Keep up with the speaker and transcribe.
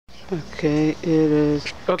Okay, it is.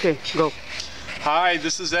 Okay, go. Hi,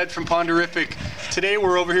 this is Ed from Ponderiffic. Today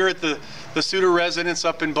we're over here at the Suter residence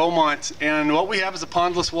up in Beaumont, and what we have is a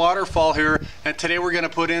pondless waterfall here, and today we're going to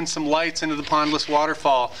put in some lights into the pondless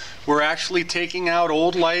waterfall. We're actually taking out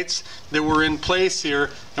old lights that were in place here,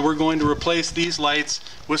 and we're going to replace these lights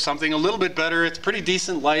with something a little bit better. It's pretty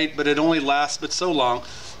decent light, but it only lasts but so long.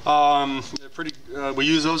 We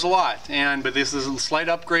use those a lot, but this is a slight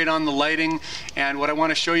upgrade on the lighting, and what I want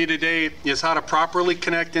to show you today is how to properly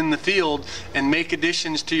connect in the field and make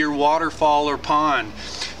additions to your waterfall or pond.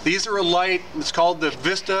 These are a light, it's called the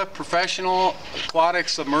Vista Professional Aquatic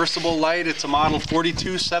Submersible Light. It's a model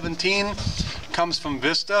 4217, comes from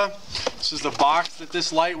Vista. This is the box that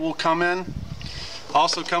this light will come in.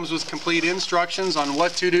 Also comes with complete instructions on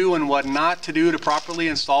what to do and what not to do to properly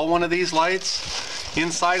install one of these lights.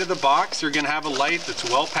 Inside of the box, you're going to have a light that's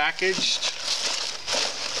well packaged,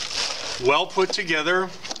 well put together.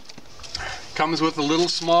 Comes with a little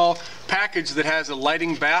small package that has a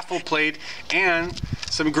lighting baffle plate and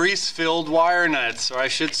some grease-filled wire nuts, or I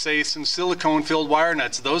should say some silicone-filled wire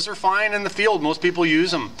nuts. Those are fine in the field. Most people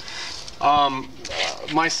use them.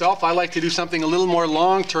 Myself, I like to do something a little more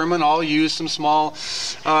long-term, and I'll use some small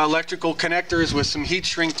electrical connectors with some heat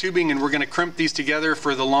shrink tubing, and we're going to crimp these together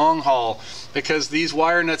for the long haul, because these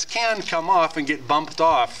wire nuts can come off and get bumped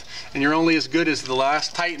off, and you're only as good as the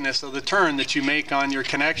last tightness of the turn that you make on your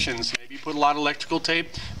connections. Maybe you put a lot of electrical tape,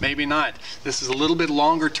 maybe not. This is a little bit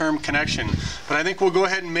longer term connection, but I think we'll go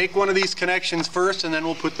ahead and make one of these connections first, and then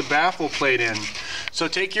we'll put the baffle plate in. So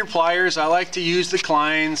take your pliers. I like to use the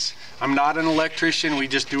Kleins. I'm not an electrician, we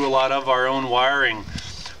just do a lot of our own wiring.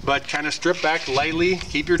 But kind of strip back lightly,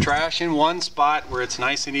 keep your trash in one spot where it's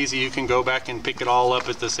nice and easy. You can go back and pick it all up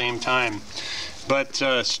at the same time. But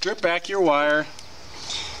strip back your wire,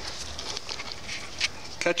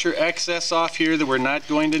 cut your excess off here that we're not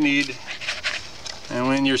going to need. And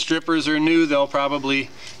when your strippers are new, they'll probably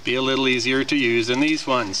be a little easier to use than these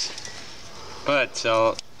ones. But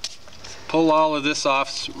I'll pull all of this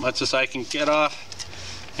off as much as I can get off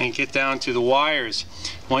and get down to the wires.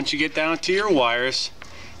 Once you get down to your wires,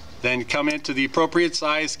 then come into the appropriate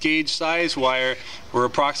size gauge size wire. We're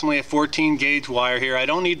approximately a 14 gauge wire here. I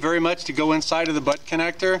don't need very much to go inside of the butt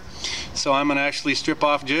connector, so I'm going to actually strip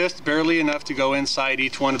off just barely enough to go inside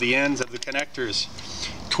each one of the ends of the connectors.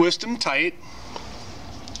 Twist them tight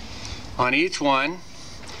on each one.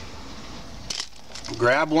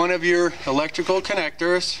 Grab one of your electrical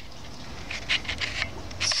connectors,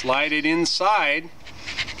 slide it inside.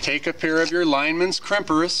 Take a pair of your lineman's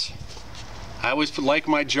crimpers. I always like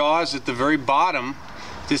my jaws at the very bottom,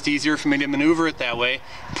 just easier for me to maneuver it that way.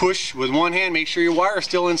 Push with one hand, make sure your wire is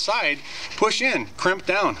still inside. Push in, crimp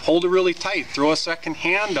down, hold it really tight, throw a second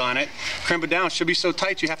hand on it, crimp it down. It should be so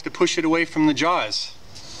tight you have to push it away from the jaws.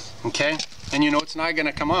 Okay? And you know it's not going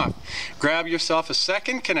to come off. Grab yourself a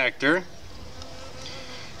second connector,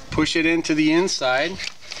 push it into the inside,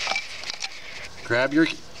 grab your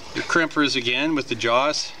crimpers again with the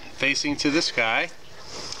jaws facing to the sky.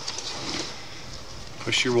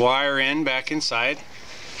 Push your wire in back inside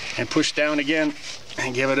and push down again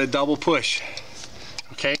and give it a double push.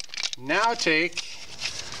 Okay, now take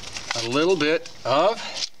a little bit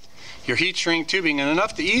of your heat shrink tubing, and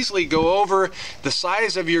enough to easily go over the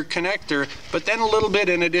size of your connector, but then a little bit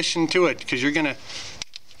in addition to it, because you're going to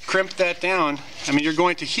crimp that down. I mean, you're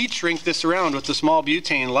going to heat shrink this around with the small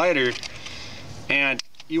butane lighter, and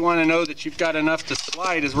you want to know that you've got enough to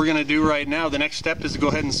slide, as we're going to do right now. The next step is to go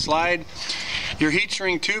ahead and slide your heat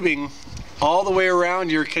shrink tubing all the way around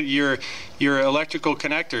your electrical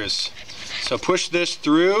connectors. So push this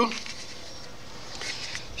through.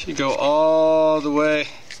 Should go all the way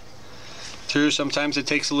through. Sometimes it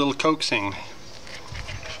takes a little coaxing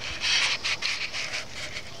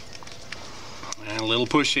and a little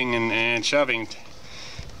pushing and shoving to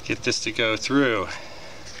get this to go through.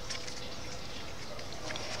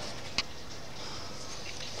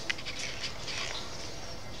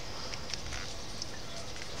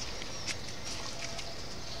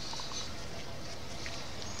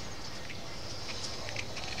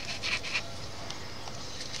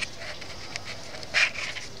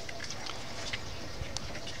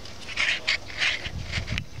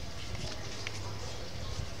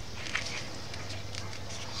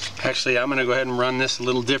 Actually, I'm going to go ahead and run this a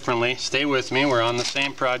little differently. Stay with me, we're on the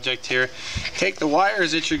same project here. Take the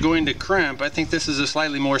wires that you're going to crimp. I think this is a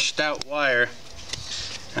slightly more stout wire,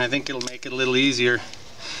 and I think it'll make it a little easier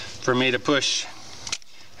for me to push.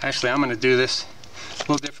 Actually, I'm going to do this a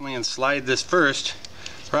little differently and slide this first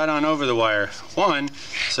right on over the wire. One,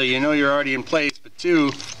 so you know you're already in place, but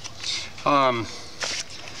two,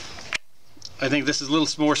 I think this is a little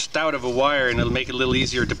more stout of a wire, and it'll make it a little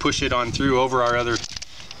easier to push it on through over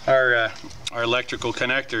our electrical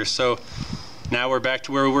connectors. So now we're back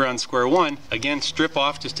to where we were on square one. Again, strip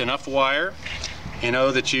off just enough wire, you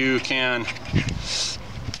know, that you can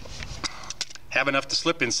have enough to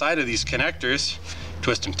slip inside of these connectors.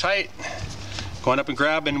 Twist them tight, going up and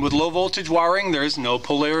grab, and with low voltage wiring there's no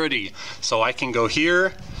polarity. So I can go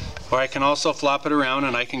here, or I can also flop it around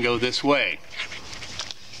and I can go this way.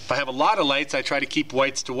 If I have a lot of lights, I try to keep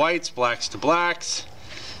whites to whites, blacks to blacks,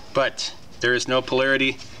 but there is no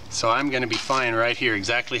polarity, so I'm going to be fine right here,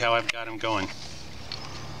 exactly how I've got them going.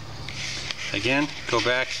 Again, go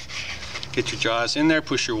back, get your jaws in there,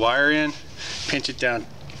 push your wire in, pinch it down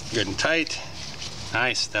good and tight.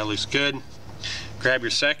 Nice, that looks good. Grab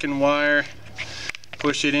your second wire,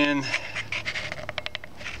 push it in.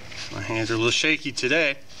 My hands are a little shaky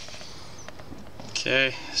today.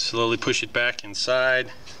 Okay, slowly push it back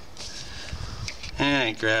inside.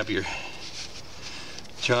 And grab your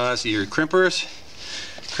jaws of your crimpers.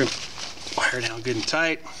 Crimp wire down good and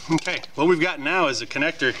tight. Okay, what we've got now is a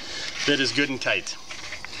connector that is good and tight.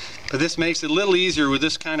 But this makes it a little easier with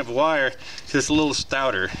this kind of wire because it's a little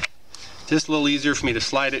stouter. Just a little easier for me to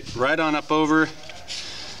slide it right on up over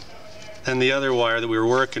than the other wire that we were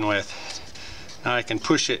working with. Now I can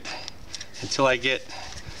push it until I get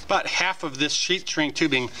about half of this sheet shrink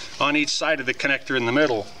tubing on each side of the connector in the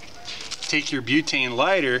middle. Take your butane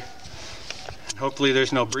lighter, and hopefully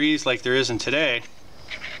there's no breeze like there isn't today.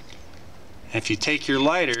 And if you take your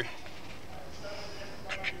lighter,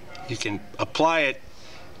 you can apply it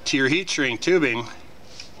to your heat shrink tubing.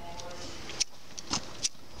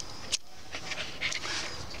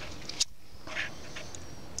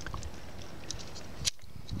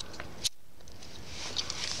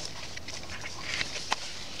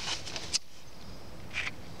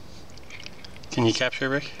 Can you capture it,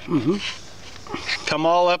 Rick? Mm-hmm. Come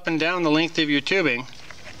all up and down the length of your tubing.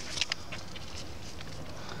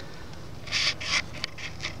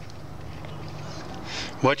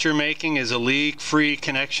 What you're making is a leak-free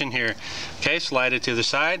connection here. Okay, slide it to the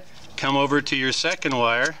side, come over to your second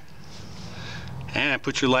wire, and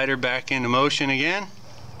put your lighter back into motion again.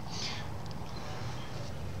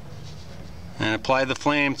 And apply the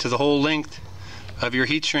flame to the whole length of your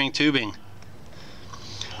heat shrink tubing.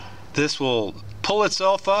 This will pull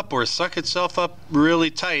itself up or suck itself up really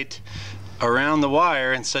tight around the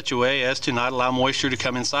wire in such a way as to not allow moisture to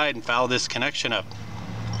come inside and foul this connection up.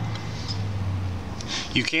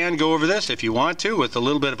 You can go over this if you want to with a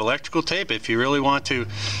little bit of electrical tape if you really want to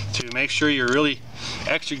make sure you're really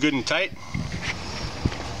extra good and tight.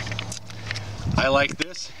 I like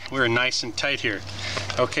this. We're nice and tight here.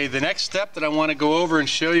 Okay, the next step that I want to go over and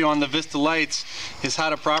show you on the Vista lights is how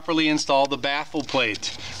to properly install the baffle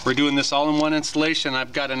plate. We're doing this all-in-one installation.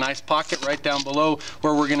 I've got a nice pocket right down below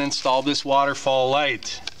where we're going to install this waterfall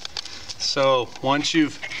light. So once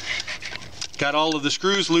you've got all of the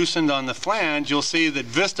screws loosened on the flange, you'll see that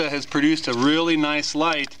Vista has produced a really nice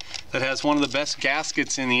light that has one of the best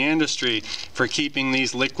gaskets in the industry for keeping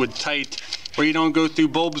these liquid tight, where you don't go through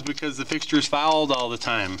bulbs because the fixture is fouled all the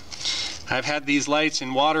time. I've had these lights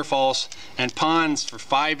in waterfalls and ponds for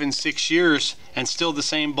 5 and 6 years and still the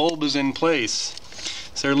same bulb is in place.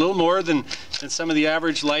 So they're a little more than some of the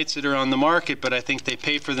average lights that are on the market, but I think they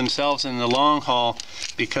pay for themselves in the long haul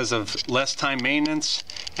because of less time maintenance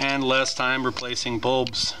and less time replacing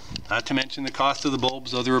bulbs. Not to mention the cost of the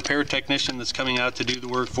bulbs or the repair technician that's coming out to do the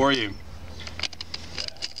work for you.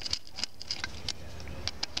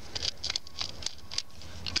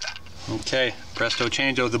 Okay, presto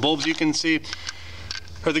changeo. The bulbs you can see,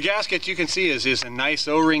 or the gasket you can see is a nice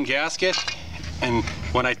O-ring gasket, and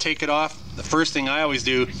when I take it off, the first thing I always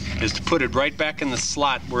do is to put it right back in the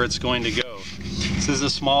slot where it's going to go. This is a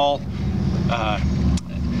small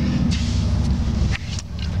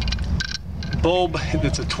bulb.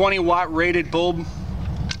 It's a 20 watt rated bulb.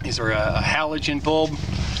 These are a halogen bulb.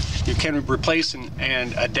 You can replace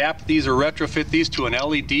and adapt these or retrofit these to an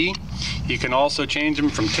LED. You can also change them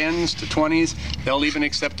from 10s to 20s. They'll even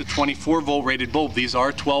accept a 24 volt rated bulb. These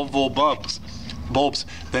are 12 volt bulbs.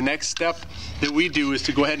 The next step that we do is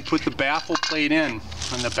to go ahead and put the baffle plate in.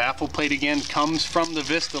 And the baffle plate again comes from the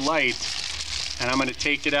Vista light. And I'm going to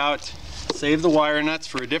take it out, save the wire nuts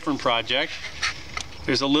for a different project.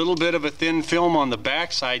 There's a little bit of a thin film on the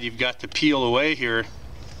back side you've got to peel away here.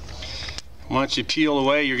 Once you peel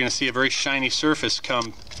away, you're going to see a very shiny surface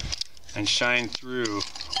come and shine through.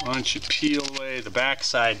 Once you peel away the back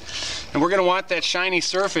side, and we're going to want that shiny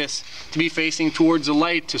surface to be facing towards the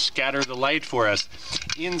light to scatter the light for us.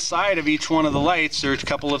 Inside of each one of the lights, there's a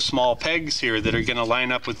couple of small pegs here that are going to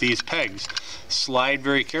line up with these pegs. Slide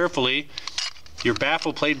very carefully your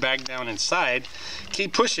baffle plate back down inside.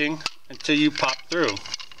 Keep pushing until you pop through.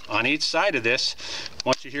 On each side of this,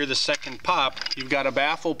 once you hear the second pop, you've got a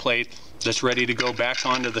baffle plate that's ready to go back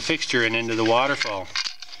onto the fixture and into the waterfall.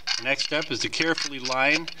 The next step is to carefully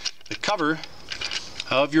line the cover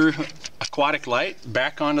of your aquatic light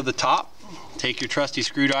back onto the top. Take your trusty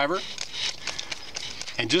screwdriver,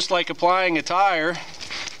 and just like applying a tire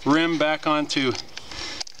rim back onto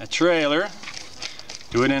a trailer,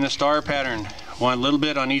 do it in a star pattern, one little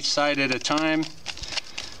bit on each side at a time,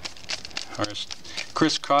 or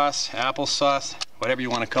crisscross, applesauce, whatever you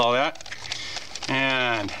want to call that.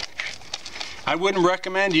 And I wouldn't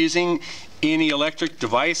recommend using any electric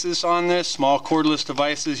devices on this, small cordless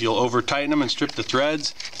devices. You'll over tighten them and strip the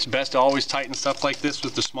threads. It's best to always tighten stuff like this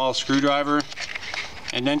with the small screwdriver,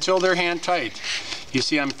 and until they're hand tight. You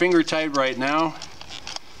see I'm finger tight right now.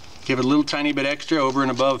 Give it a little tiny bit extra over and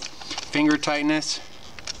above finger tightness,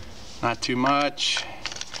 not too much.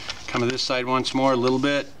 Come to this side once more, a little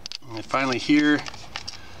bit, and finally here,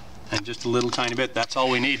 and just a little tiny bit. That's all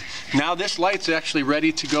we need. Now this light's actually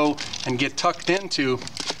ready to go and get tucked into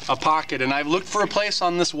a pocket, and I've looked for a place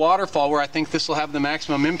on this waterfall where I think this will have the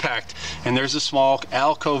maximum impact, and there's a small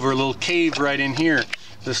alcove or a little cave right in here.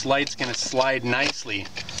 This light's going to slide nicely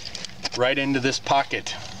right into this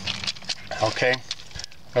pocket. Okay,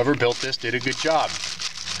 whoever built this did a good job.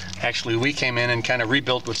 Actually, we came in and kind of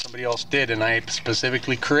rebuilt what somebody else did, and I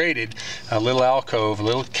specifically created a little alcove, a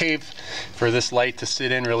little cave for this light to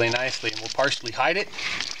sit in really nicely. And we'll partially hide it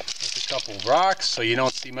with a couple of rocks so you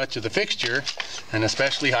don't see much of the fixture, and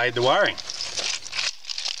especially hide the wiring.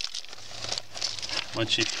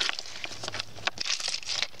 Once you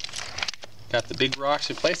got the big rocks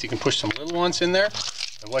in place, you can push some little ones in there.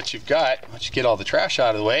 And what you've got, once you get all the trash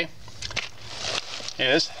out of the way,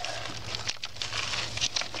 is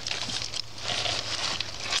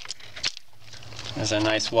a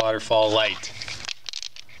nice waterfall light.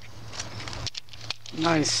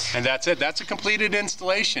 Nice. And that's it. That's a completed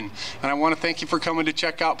installation. And I want to thank you for coming to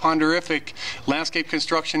check out Ponderiffic Landscape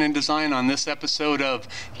Construction and Design on this episode of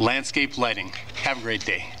Landscape Lighting. Have a great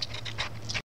day.